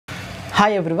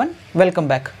Hi everyone, welcome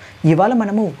back. ఇవాళ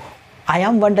మనము I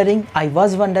am wondering, I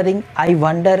was wondering, I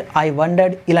wonder, I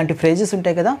wondered ఇలాంటి phrases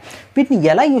ఉంటాయి కదా, వీటిని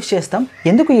ఎలా యూజ్ చేస్తాం,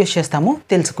 ఎందుకు యూజ్ చేస్తామో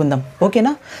తెలుసుకుందాం.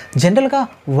 ఓకేనా? జనరల్గా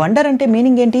వండర్ అంటే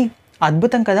మీనింగ్ ఏంటి?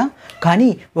 అద్భుతం కదా. కానీ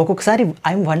ఒక్కొక్కసారి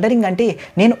ఐఎమ్ వండరింగ్ అంటే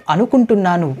నేను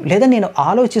అనుకుంటున్నాను లేదా నేను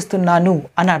ఆలోచిస్తున్నాను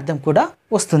అనే అర్థం కూడా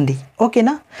వస్తుంది.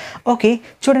 ఓకేనా? ఓకే,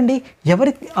 చూడండి,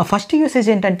 ఎవరి ఫస్ట్ యూసేజ్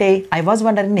ఏంటంటే ఐ వాజ్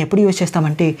వండరింగ్ ఎప్పుడు యూజ్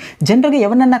చేస్తామంటే, జనరల్గా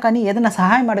ఎవరినన్నా కానీ ఏదైనా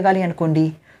సహాయం అడగాలి అనుకోండి,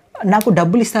 నాకు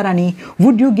డబ్బులు ఇస్తారని,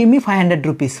 would you give me 500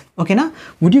 rupees. ఓకేనా?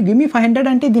 వుడ్ యూ గివ్ మీ 500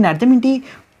 అంటే దీని అర్థం ఏంటి?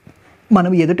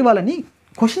 మనం ఎదుటి వాళ్ళని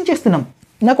క్వశ్చన్ చేస్తున్నాం,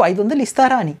 నాకు 500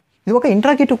 ఇస్తారా అని. ఇది ఒక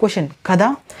ఇంట్రాగేటివ్ క్వశ్చన్ కదా.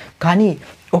 కానీ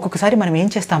ఒక్కొక్కసారి మనం ఏం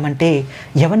చేస్తామంటే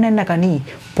ఎవరినైనా కానీ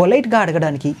పొలైట్గా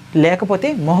అడగడానికి లేకపోతే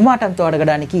మొహమాటంతో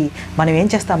అడగడానికి మనం ఏం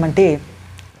చేస్తామంటే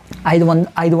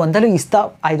 500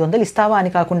 ఇస్తావా అని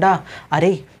కాకుండా,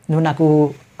 అరే నువ్వు నాకు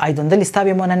 500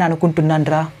 ఇస్తావేమోనని అనుకుంటున్నాను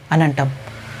రా అని అంటాం.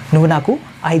 నువ్వు నాకు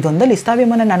 500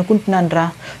 ఇస్తావేమోనని అనుకుంటున్నాను రా,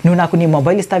 నువ్వు నాకు నీ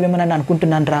మొబైల్ ఇస్తావేమోనని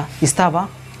అనుకుంటున్నాను రా, ఇస్తావా?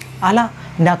 అలా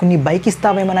నాకు నీ బైక్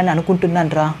ఇస్తావేమోనని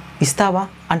అనుకుంటున్నాను రా, ఇస్తావా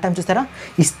అంటాం. చూస్తారా?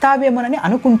 ఇస్తావేమోనని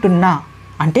అనుకుంటున్నా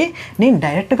అంటే నేను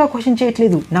డైరెక్ట్గా క్వశ్చన్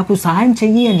చేయట్లేదు, నాకు సహాయం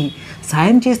చెయ్యి అని,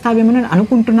 సహాయం చేస్తావేమోనని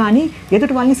అనుకుంటున్నా అని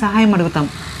ఎదుటి వాళ్ళని సహాయం అడుగుతాం.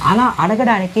 అలా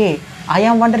అడగడానికే ఐ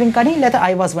ఆమ్ వండరింగ్ కానీ లేదా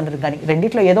ఐ వాజ్ వండరింగ్ కానీ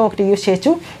రెండిట్లో ఏదో ఒకటి యూజ్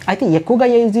చేయొచ్చు. అయితే ఎక్కువగా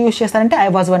ఏది యూజ్ చేస్తారంటే ఐ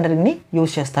వాజ్ వండరింగ్ని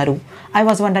యూజ్ చేస్తారు. ఐ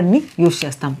వాజ్ వండరింగ్ని యూజ్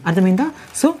చేస్తాం. అర్థమైందా?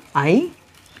 So I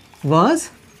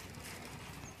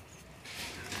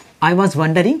was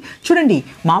wondering. చూడండి,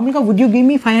 మామూలుగా వుడ్ యూ గివ్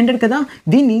మీ 500 కదా,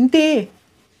 దీన్ని ఇంతే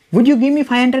వుడ్ యూ గివ్ మీ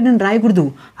 500 అని రాయకూడదు.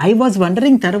 ఐ వాజ్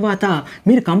వండరింగ్ తర్వాత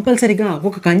మీరు కంపల్సరీగా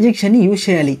ఒక కంజంక్షన్ని యూజ్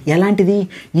చేయాలి. ఎలాంటిది?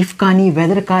 ఇఫ్ కానీ,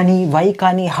 వెదర్ కానీ, వై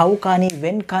కానీ, హౌ కానీ,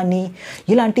 వెన్ కానీ,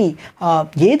 ఇలాంటి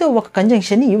ఏదో ఒక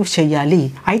కంజంక్షన్ని యూజ్ చేయాలి.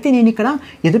 అయితే నేను ఇక్కడ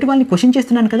ఎదుటి వాళ్ళని క్వశ్చన్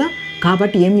చేస్తున్నాను కదా,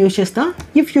 కాబట్టి ఏం యూజ్ చేస్తా?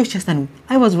 ఇఫ్ యూజ్ చేస్తాను.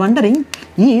 I was wondering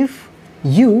if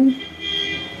you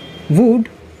would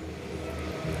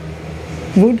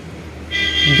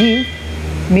give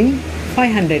me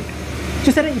 500.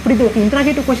 చూసారా? ఇప్పుడు ఇది ఒక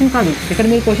ఇంట్రాగేటివ్ క్వశ్చన్ కాదు, ఇక్కడ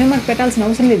మీరు క్వశ్చన్ మార్క్ పెట్టాల్సిన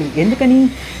అవసరం లేదు. ఎందుకని?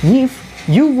 If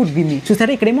you would give me.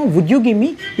 చూసారా? ఇక్కడేమో వుడ్ యూ గివ్ మీ,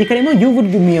 ఇక్కడేమో యూ వుడ్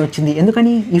గివ్ మీ వచ్చింది.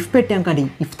 ఎందుకని? ఇఫ్ పెట్టాం. కానీ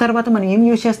ఇఫ్ తర్వాత మనం ఏం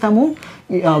యూజ్ చేస్తాము?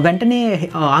 వెంటనే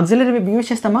ఆక్సిలరీ వెర్బ్ యూజ్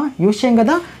చేస్తామా? యూజ్ చేయం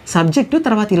కదా. సబ్జెక్టు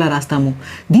తర్వాత ఇలా రాస్తాము.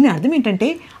 దీని అర్థం ఏంటంటే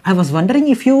I was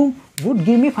wondering if you would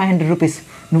give me 500 rupees.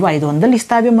 నువ్వు 500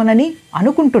 ఇస్తావేమోనని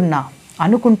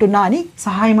అనుకుంటున్నా అని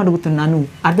సహాయం అడుగుతున్నాను.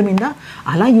 అర్థమైందా?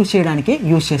 అలా యూజ్ చేయడానికే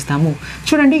యూజ్ చేస్తాము.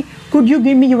 చూడండి, could you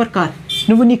give me your car.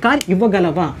 నువ్వు నీ కార్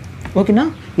ఇవ్వగలవా? ఓకేనా?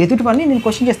 ఎదుటి వాళ్ళని నేను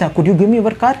క్వశ్చన్ చేస్తాను, could you give me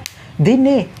your car.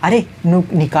 దీన్నే అరే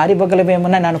నువ్వు నీ కార్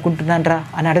ఇవ్వగలవేమోనని నేను అనుకుంటున్నాను రా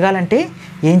అని అడగాలంటే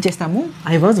ఏం చేస్తాము?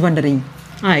 I was wondering.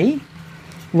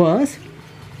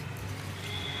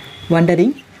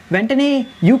 వెంటనే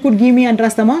యూ కుడ్ గివ్ మీ అని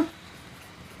రాస్తామా?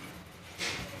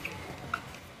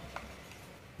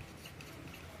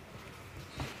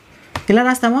 ఇలా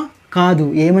రాస్తామా? కాదు.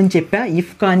 ఏమని చెప్పా?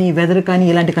 ఇఫ్ కానీ, వెదర్ కానీ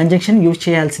ఇలాంటి కంజంక్షన్ యూజ్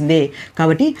చేయాల్సిందే.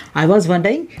 కాబట్టి I was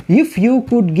wondering if you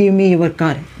could give me your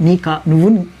car. నువ్వు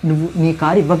నీ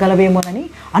కార్ ఇవ్వగలవేమోనని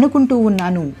అనుకుంటూ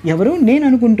ఉన్నాను. ఎవరు? నేను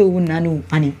అనుకుంటూ ఉన్నాను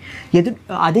అని.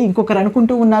 అదే ఇంకొకరు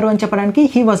అనుకుంటూ ఉన్నారు అని చెప్పడానికి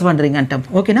హీ వాజ్ వండరింగ్ అంటాం.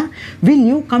 ఓకేనా? Will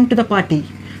you come to the party.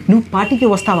 నువ్వు పార్టీకి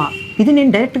వస్తావా? ఇది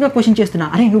నేను డైరెక్ట్గా క్వశ్చన్ చేస్తున్నా,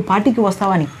 అరే నువ్వు పార్టీకి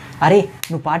వస్తావా అని. అరే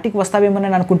నువ్వు పార్టీకి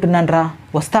వస్తావేమోనని అనుకుంటున్నాను రా,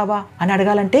 వస్తావా అని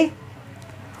అడగాలంటే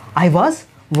I was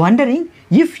wondering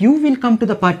if you will come to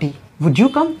the party. Would you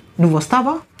come? నువ్వు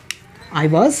వస్తావా? I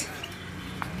was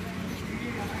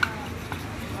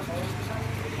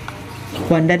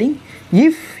wondering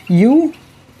if you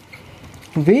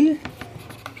will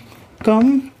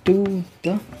come to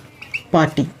the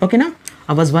party. ఓకేనా?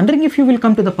 I was wondering if you will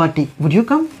come to the party. Would you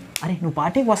come? అరే నువ్వు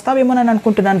పార్టీకి వస్తావేమోనని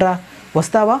అనుకుంటున్నాను రా,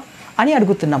 వస్తావా అని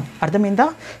అడుగుతున్నాం. అర్థమైందా?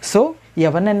 సో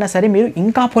ఎవరినైనా సరే మీరు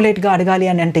ఇంకా పొలైట్గా అడగాలి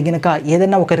అని అంటే కనుక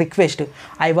ఏదైనా ఒక request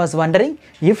I was wondering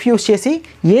if use చేసి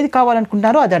ఏది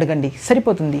కావాలనుకుంటున్నారో అది అడగండి,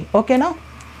 సరిపోతుంది. ఓకేనా?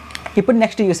 ఇప్పుడు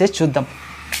నెక్స్ట్ యూసేజ్ చూద్దాం.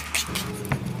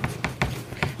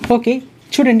 ఓకే,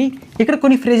 చూడండి, ఇక్కడ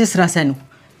కొన్ని ఫ్రేజెస్ రాశాను.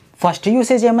 ఫస్ట్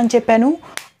యూసేజ్ ఏమని చెప్పాను?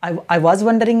 ఐ వాజ్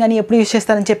వండరింగ్ అని ఎప్పుడు యూజ్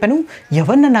చేస్తానని చెప్పాను?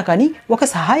 ఎవరినన్నా కానీ ఒక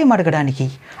సహాయం అడగడానికి.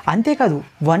 అంతేకాదు,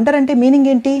 వండర్ అంటే మీనింగ్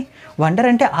ఏంటి? వండర్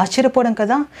అంటే ఆశ్చర్యపోవడం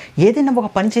కదా. ఏదైనా ఒక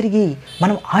పని జరిగి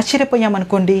మనం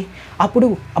ఆశ్చర్యపోయామనుకోండి, అప్పుడు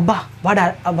అబ్బా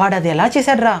వాడు అది ఎలా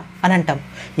చేశాడు రా అని అంటాం.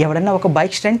 ఎవడన్నా ఒక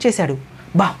బైక్ స్టంట్ చేశాడు,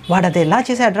 బా వాడు అది ఎలా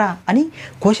చేశాడ్రా అని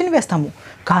క్వశ్చన్ వేస్తాము.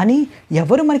 కానీ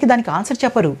ఎవరు మనకి దానికి ఆన్సర్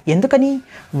చెప్పరు. ఎందుకని?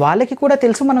 వాళ్ళకి కూడా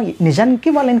తెలుసు మనం నిజానికి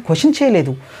వాళ్ళని క్వశ్చన్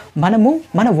చేయలేదు, మనము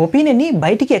మన ఒపీనియన్ని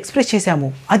బయటికి ఎక్స్ప్రెస్ చేశాము.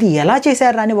 అది ఎలా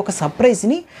చేశారా అని ఒక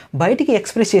సర్ప్రైజ్ని బయటికి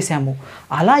ఎక్స్ప్రెస్ చేశాము.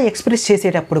 అలా ఎక్స్ప్రెస్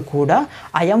చేసేటప్పుడు కూడా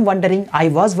I am wondering, I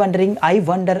was wondering,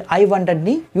 I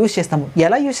వండర్ని use చేస్తాము.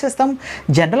 ఎలా యూజ్ చేస్తాం?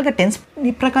 జనరల్గా టెన్స్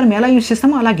ప్రకారం ఎలా యూజ్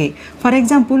చేస్తామో అలాగే. For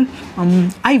example,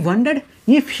 I wondered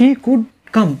if he could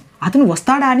come. అతను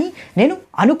వస్తాడా అని నేను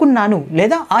అనుకున్నాను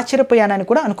లేదా ఆశ్చర్యపోయానని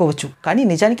కూడా అనుకోవచ్చు. కానీ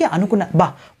నిజానికి బా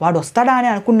వాడు వస్తాడా అని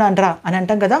అనుకున్నాను రా అని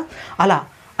అంటాం కదా, అలా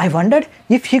I wondered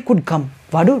if he could come.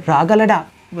 వాడు రాగలడా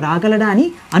అని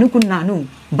అనుకున్నాను,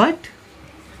 బట్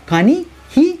కానీ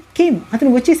హీ కేమ్,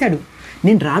 అతను వచ్చేసాడు.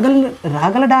 నేను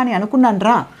రాగలడా అని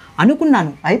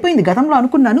అనుకున్నాను, అయిపోయింది, గతంలో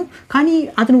అనుకున్నాను కానీ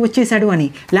అతను వచ్చేసాడు అని.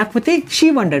 లేకపోతే షీ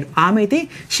వండర్డ్, ఆమె అయితే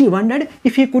she wondered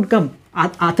if he could come.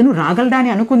 అతను రాగలడా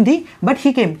అని అనుకుంది, బట్ హీ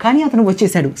కేమ్, కానీ అతను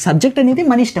వచ్చేసాడు. సబ్జెక్ట్ అనేది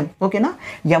మన ఇష్టం, ఓకేనా?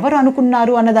 ఎవరు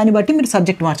అనుకున్నారు అన్న దాన్ని బట్టి మీరు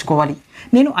సబ్జెక్ట్ మార్చుకోవాలి.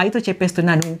 నేను ఐతో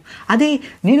చెప్పేస్తున్నాను. అదే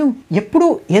నేను ఎప్పుడు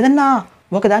ఏదన్నా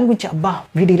ఒక దాని గురించి అబ్బా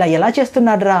వీడు ఇలా ఎలా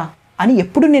చేస్తున్నాడురా అని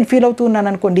ఎప్పుడు నేను ఫీల్ అవుతూ ఉన్నాను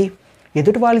అనుకోండి,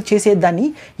 ఎదుటి వాళ్ళు చేసేదాన్ని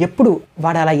ఎప్పుడు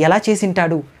వాడు అలా ఎలా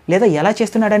చేసింటాడు లేదా ఎలా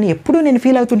చేస్తున్నాడని ఎప్పుడు నేను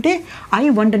ఫీల్ అవుతుంటే ఐ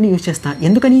వండర్ని యూజ్ చేస్తాను.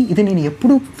 ఎందుకని? ఇది నేను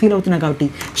ఎప్పుడు ఫీల్ అవుతున్నా కాబట్టి.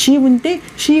 షీ ఉంటే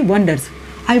she wonders,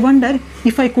 I wonder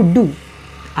if I could do.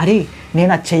 అరే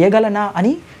నేను అది చేయగలనా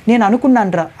అని నేను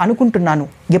అనుకుంటున్నాను,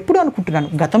 ఎప్పుడు అనుకుంటున్నాను,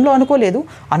 గతంలో అనుకోలేదు,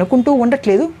 అనుకుంటూ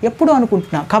ఉండట్లేదు, ఎప్పుడు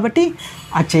అనుకుంటున్నా. కాబట్టి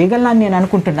అది చేయగలనా అని నేను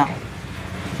అనుకుంటున్నా,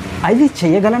 అది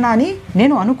చేయగలనా అని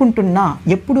నేను అనుకుంటున్నా,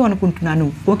 ఎప్పుడు అనుకుంటున్నాను,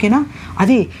 ఓకేనా?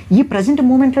 అది ఈ ప్రజెంట్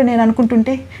మూమెంట్లో నేను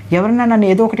అనుకుంటుంటే ఎవరన్నా నన్ను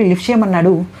ఏదో ఒకటి లిఫ్ట్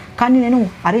చేయమన్నాడు, కానీ నేను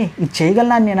అరే ఇది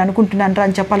చేయగలనా అని నేను అనుకుంటున్నాను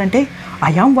అని చెప్పాలంటే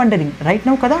I am wondering right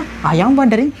now కదా, I am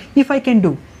wondering if I can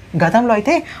do. గతంలో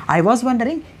అయితే I was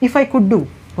wondering if I could do,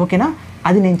 ఓకేనా?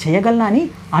 అది నేను చేయగలనా అని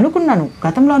అనుకున్నాను,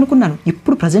 గతంలో అనుకున్నాను.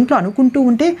 ఇప్పుడు ప్రజెంట్లో అనుకుంటూ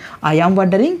ఉంటే I am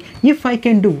wondering if I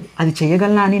can do, అది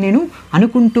చేయగలనా అని నేను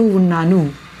అనుకుంటూ ఉన్నాను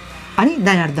అని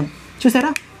దాని అర్థం. చూసారా?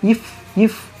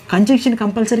 ఇఫ్ కంజంక్షన్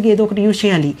కంపల్సరీగా ఏదో ఒకటి యూజ్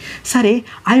చేయాలి. సరే,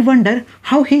 I wonder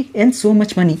how he earns so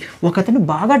much money. ఒకతను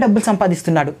బాగా డబ్బులు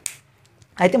సంపాదిస్తున్నాడు.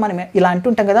 అయితే మనం ఇలా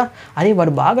అంటుంటాం కదా, అరే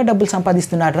వాడు బాగా డబ్బులు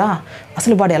సంపాదిస్తున్నాడు రా,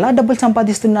 అసలు వాడు ఎలా డబ్బులు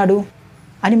సంపాదిస్తున్నాడు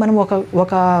అని మనం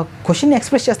ఒక క్వశ్చన్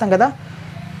ఎక్స్ప్రెస్ చేస్తాం కదా.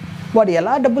 వాడు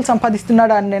ఎలా డబ్బులు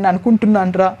సంపాదిస్తున్నాడు అని నేను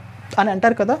అనుకుంటున్నాను రా అని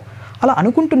అంటారు కదా. అలా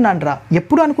అనుకుంటున్నాను రా,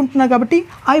 ఎప్పుడు అనుకుంటున్నాను కాబట్టి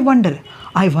I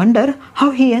wonder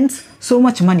how he earns so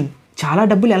much money. చాలా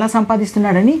డబ్బులు ఎలా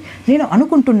సంపాదిస్తున్నాడని నేను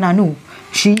అనుకుంటున్నాను.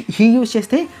 హీ యూజ్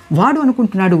చేస్తే వాడు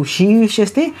అనుకుంటున్నాడు, షీ యూజ్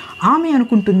చేస్తే ఆమె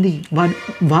అనుకుంటుంది.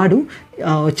 వాడు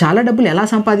చాలా డబ్బులు ఎలా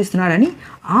సంపాదిస్తున్నాడని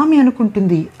ఆమె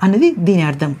అనుకుంటుంది అన్నది దీని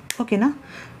అర్థం, ఓకేనా?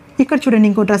 ఇక్కడ చూడండి,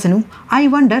 ఇంకోటి రాశాను, I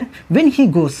wonder when he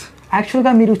goes.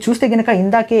 యాక్చువల్గా మీరు చూస్తే కనుక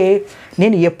ఇందాకే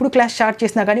నేను ఎప్పుడు క్లాస్ స్టార్ట్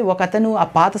చేసినా కానీ ఒక అతను ఆ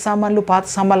పాత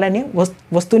సామాన్లని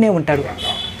వస్తూనే ఉంటాడు.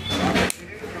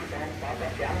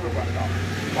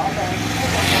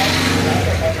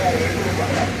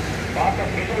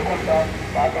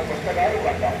 పాత పుస్తకాలు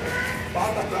కొంటాం,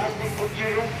 పాత ప్లాస్టిక్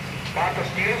కుర్చీలు, పాత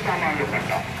స్టీల్ సామాన్లు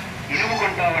కొంటాం. ఇనుము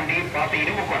కొంటామండి, పాత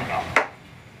ఇనుము కొంటాం.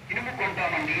 ఇనుము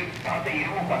కొంటామండి, పాత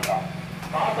ఇనుము కొంటాం.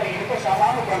 పాత ఇనుము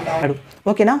సామాన్లు కొంటాం,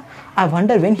 ఓకేనా? I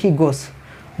wonder when he goes.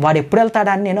 వాడు ఎప్పుడు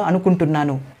వెళ్తాడా అని నేను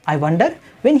అనుకుంటున్నాను. I wonder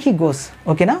when he goes,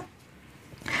 ఓకేనా?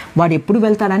 వాడు ఎప్పుడు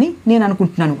వెళ్తాడని నేను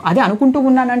అనుకుంటున్నాను. అదే అనుకుంటూ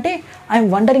ఉన్నానంటే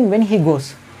I'm wondering when he goes.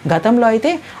 గతంలో అయితే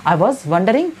I was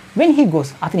wondering when he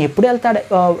goes. అతను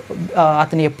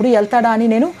ఎప్పుడు వెళ్తాడా అని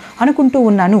నేను అనుకుంటూ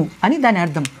ఉన్నాను అని దాని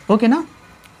అర్థం, ఓకేనా?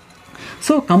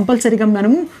 సో కంపల్సరీగా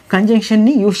మనము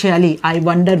కంజంక్షన్ని యూజ్ చేయాలి. I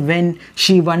wonder when,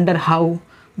 she wonder how,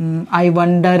 I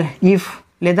wonder if,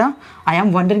 లేదా ఐ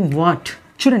యామ్ వండరింగ్ వాట్.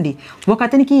 చూడండి, ఒక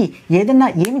అతనికి ఏదన్నా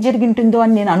ఏమి జరిగింటుందో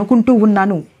అని నేను అనుకుంటూ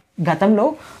ఉన్నాను. గతంలో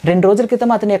 2 రోజుల క్రితం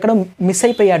అతను ఎక్కడో మిస్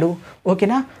అయిపోయాడు,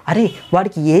 ఓకేనా? అరే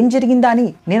వాడికి ఏం జరిగిందా అని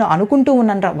నేను అనుకుంటూ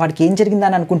ఉన్నాను రా, వాడికి ఏం జరిగిందా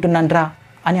అని అనుకుంటున్నాను రా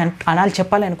అని అనాలి.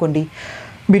 చెప్పాలి అనుకోండి,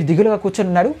 మీరు దిగులుగా కూర్చొని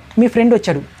ఉన్నాడు, మీ ఫ్రెండ్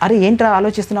వచ్చాడు, అరే ఏంట్రా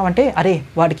ఆలోచిస్తున్నావు అంటే అరే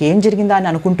వాడికి ఏం జరిగిందా అని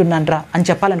అనుకుంటున్నాను రా అని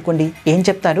చెప్పాలనుకోండి. ఏం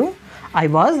చెప్తారు?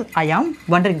 I am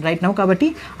wondering right now. కాబట్టి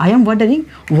I am wondering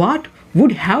what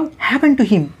would have happen to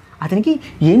him. అతనికి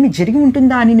ఏమి జరిగి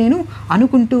ఉంటుందా అని నేను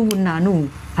అనుకుంటూ ఉన్నాను.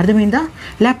 అర్థమైందా?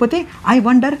 లేకపోతే I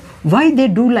wonder why they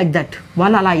do like that.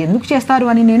 వాళ్ళు అలా ఎందుకు చేస్తారు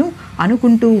అని నేను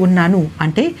అనుకుంటూ ఉన్నాను.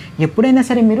 అంటే ఎప్పుడైనా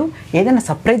సరే మీరు ఏదైనా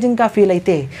సర్ప్రైజింగ్గా ఫీల్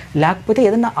అయితే, లేకపోతే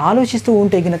ఏదైనా ఆలోచిస్తూ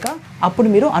ఉంటే కనుక అప్పుడు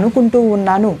మీరు అనుకుంటూ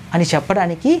ఉన్నాను అని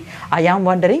చెప్పడానికి I am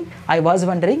wondering, I was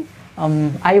wondering,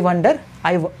 I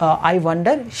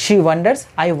wonder, she wonders,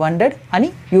 I wondered అని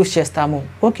యూజ్ చేస్తాము,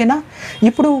 ఓకేనా?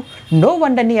 ఇప్పుడు నో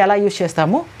వండర్ని ఎలా యూజ్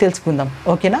చేస్తామో తెలుసుకుందాం,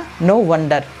 ఓకేనా? No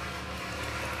wonder.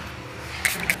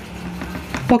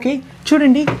 ఓకే,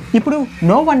 చూడండి ఇప్పుడు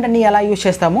నో వండర్ని ఎలా యూజ్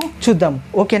చేస్తామో చూద్దాం.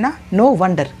 ఓకేనా? No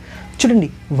wonder. చూడండి,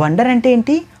 వండర్ అంటే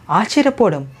ఏంటి?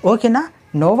 ఆశ్చర్యపోవడం. ఓకేనా?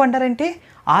 నో వండర్ అంటే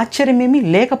ఆశ్చర్యమేమీ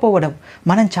లేకపోవడం.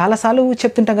 మనం చాలాసార్లు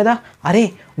చెప్తుంటాం కదా, అరే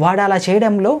వాడు అలా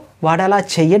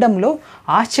చేయడంలో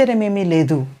ఆశ్చర్యమేమీ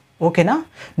లేదు. ఓకేనా?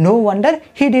 No wonder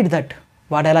he did that.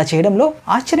 వాడు అలా చేయడంలో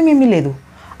ఆశ్చర్యమేమీ లేదు.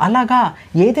 అలాగా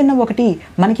ఏదైనా ఒకటి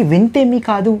మనకి వింతేమీ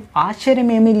కాదు,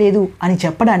 ఆశ్చర్యమేమీ లేదు అని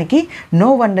చెప్పడానికి నో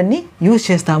వండర్ని యూజ్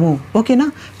చేస్తాము. ఓకేనా?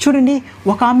 చూడండి,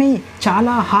 ఒక ఆమె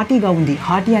చాలా హాటీగా ఉంది.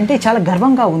 హాటీ అంటే చాలా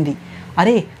గర్వంగా ఉంది.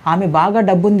 అరే ఆమె బాగా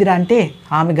డబ్బు ఉందిరా అంటే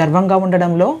ఆమె గర్వంగా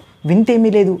ఉండడంలో వింతేమీ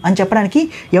లేదు అని చెప్పడానికి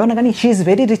ఏమన్నా కానీ షీ ఈజ్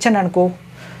వెరీ రిచ్ అని అనుకో,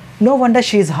 no wonder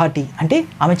she is hottie అంటే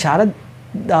ఆమె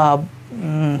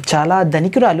చాలా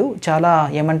ధనికురాలు, చాలా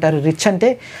ఏమంటారు, రిచ్ అంటే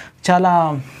చాలా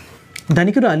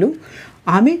ధనికురాలు.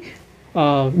 ఆమె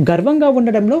గర్వంగా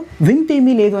ఉండడంలో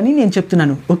వింతేమీ లేదు అని నేను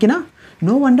చెప్తున్నాను. ఓకేనా?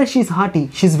 No wonder she is hottie,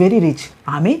 she is very rich.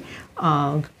 ఆమె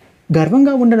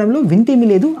గర్వంగా ఉండడంలో వింతేమీ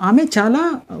లేదు, ఆమె చాలా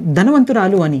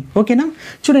ధనవంతురాలు అని. ఓకేనా?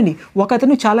 చూడండి,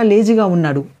 ఒకతను చాలా లేజీగా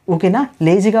ఉన్నాడు. ఓకేనా?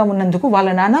 లేజీగా ఉన్నందుకు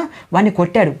వాళ్ళ నాన్న వాడిని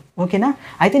కొట్టాడు. ఓకేనా?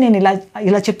 అయితే నేను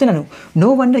ఇలా చెప్తున్నాను, నో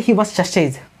వండర్ హీ వాస్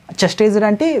చస్టైజ్డ్. చస్టైజ్డ్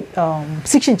అంటే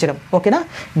శిక్షించడం. ఓకేనా?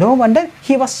 No wonder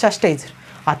he was చస్టైజ్డ్.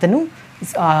 అతను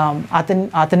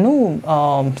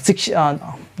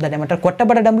దాన్ని ఏమంటారు,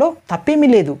 కొట్టబడడంలో తప్పేమీ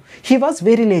లేదు. He was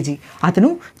very lazy. అతను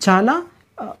చాలా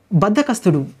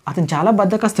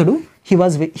బద్ధకస్తుడు.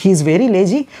 He's very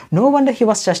lazy. No wonder he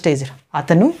was చస్టైజ్డ్.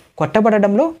 అతను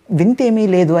కొట్టబడడంలో వింతేమీ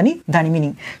లేదు అని దాని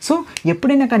మీనింగ్. సో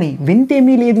ఎప్పుడైనా కానీ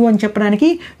వింతేమీ లేదు అని చెప్పడానికి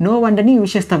నో వండర్ని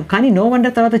యూజ్ చేస్తాం. కానీ నో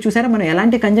వండర్ తర్వాత చూసారా, మనం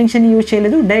ఎలాంటి కంజంక్షన్ని యూజ్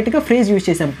చేయలేదు, డైరెక్ట్గా ఫ్రేజ్ యూజ్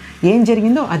చేసాం. ఏం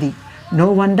జరిగిందో అది. No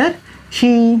wonder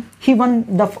he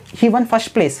won first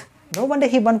place. No wonder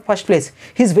he won first place.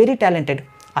 He is very talented.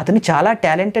 అతను చాలా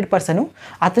టాలెంటెడ్ పర్సను.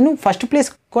 అతను ఫస్ట్ ప్లేస్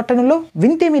కొట్టడంలో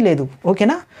వింతేమీ లేదు.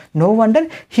 ఓకేనా? No wonder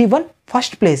he one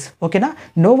first place. ఓకేనా?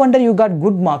 No wonder you got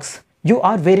good marks. You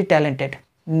are very talented.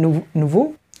 నువ్వు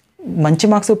మంచి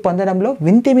marks పొందడంలో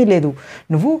వింతేమీ లేదు,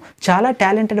 నువ్వు చాలా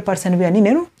టాలెంటెడ్ పర్సన్వి అని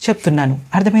నేను చెప్తున్నాను.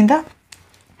 అర్థమైందా?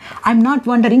 I'm not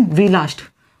wondering we last.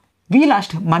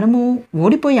 మనము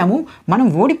ఓడిపోయాము. మనం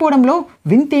ఓడిపోవడంలో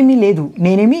వింతేమీ లేదు.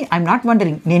 ఐఎమ్ నాట్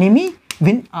వండరింగ్,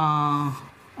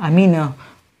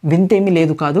 వింతేమీ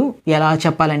లేదు కాదు. ఎలా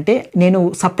చెప్పాలంటే నేను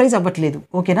సర్ప్రైజ్ అవ్వట్లేదు.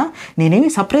 ఓకేనా? నేనేమి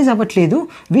సర్ప్రైజ్ అవ్వట్లేదు.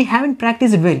 We haven't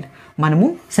practised well. మనము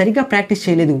సరిగ్గా ప్రాక్టీస్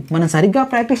చేయలేదు. మనం సరిగ్గా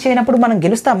ప్రాక్టీస్ చేయనప్పుడు మనం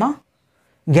గెలుస్తామా?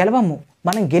 గెలవము.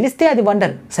 మనం గెలిస్తే అది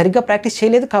వండర్. సరిగ్గా ప్రాక్టీస్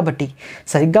చేయలేదు కాబట్టి.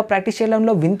 సరిగ్గా ప్రాక్టీస్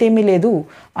చేయడంలో వింతేమీ లేదు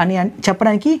అని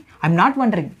చెప్పడానికి ఐఎమ్ నాట్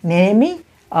వండరింగ్,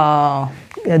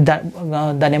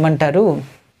 దాన్ని ఏమంటారు,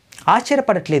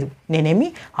 ఆశ్చర్యపడట్లేదు.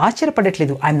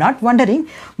 I'm not wondering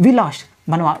we last.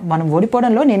 మనం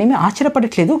ఓడిపోవడంలో నేనేమి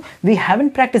ఆశ్చర్యపడట్లేదు. We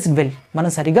haven't practised well. మనం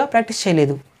సరిగా ప్రాక్టీస్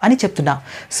చేయలేదు అని చెప్తున్నా.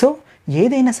 సో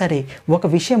ఏదైనా సరే ఒక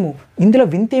విషయము ఇందులో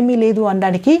వింతేమీ లేదు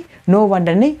అనడానికి నో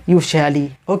వండర్ని యూజ్ చేయాలి.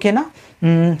 ఓకేనా?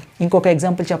 ఇంకొక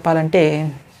ఎగ్జాంపుల్ చెప్పాలంటే,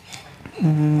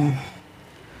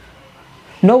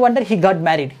 no wonder he got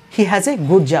married. He has a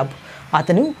good job.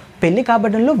 అతను పెళ్లి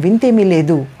కాబడంలో వింతేమీ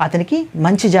లేదు, అతనికి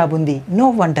మంచి జాబ్ ఉంది. నో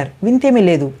వండర్, వింతేమీ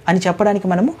లేదు అని చెప్పడానికి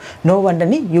మనము నో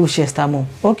వండర్ని యూజ్ చేస్తాము.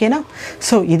 ఓకేనా?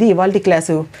 సో ఇది ఇవాల్టి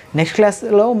క్లాసు. నెక్స్ట్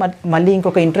క్లాస్లో మళ్ళీ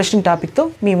ఇంకొక ఇంట్రెస్టింగ్ టాపిక్తో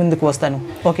మీ ముందుకు వస్తాను.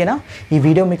 ఓకేనా? ఈ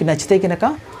వీడియో మీకు నచ్చితే కనుక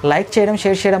లైక్ చేయడం,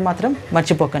 షేర్ చేయడం మాత్రం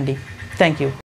మర్చిపోకండి. Thank you.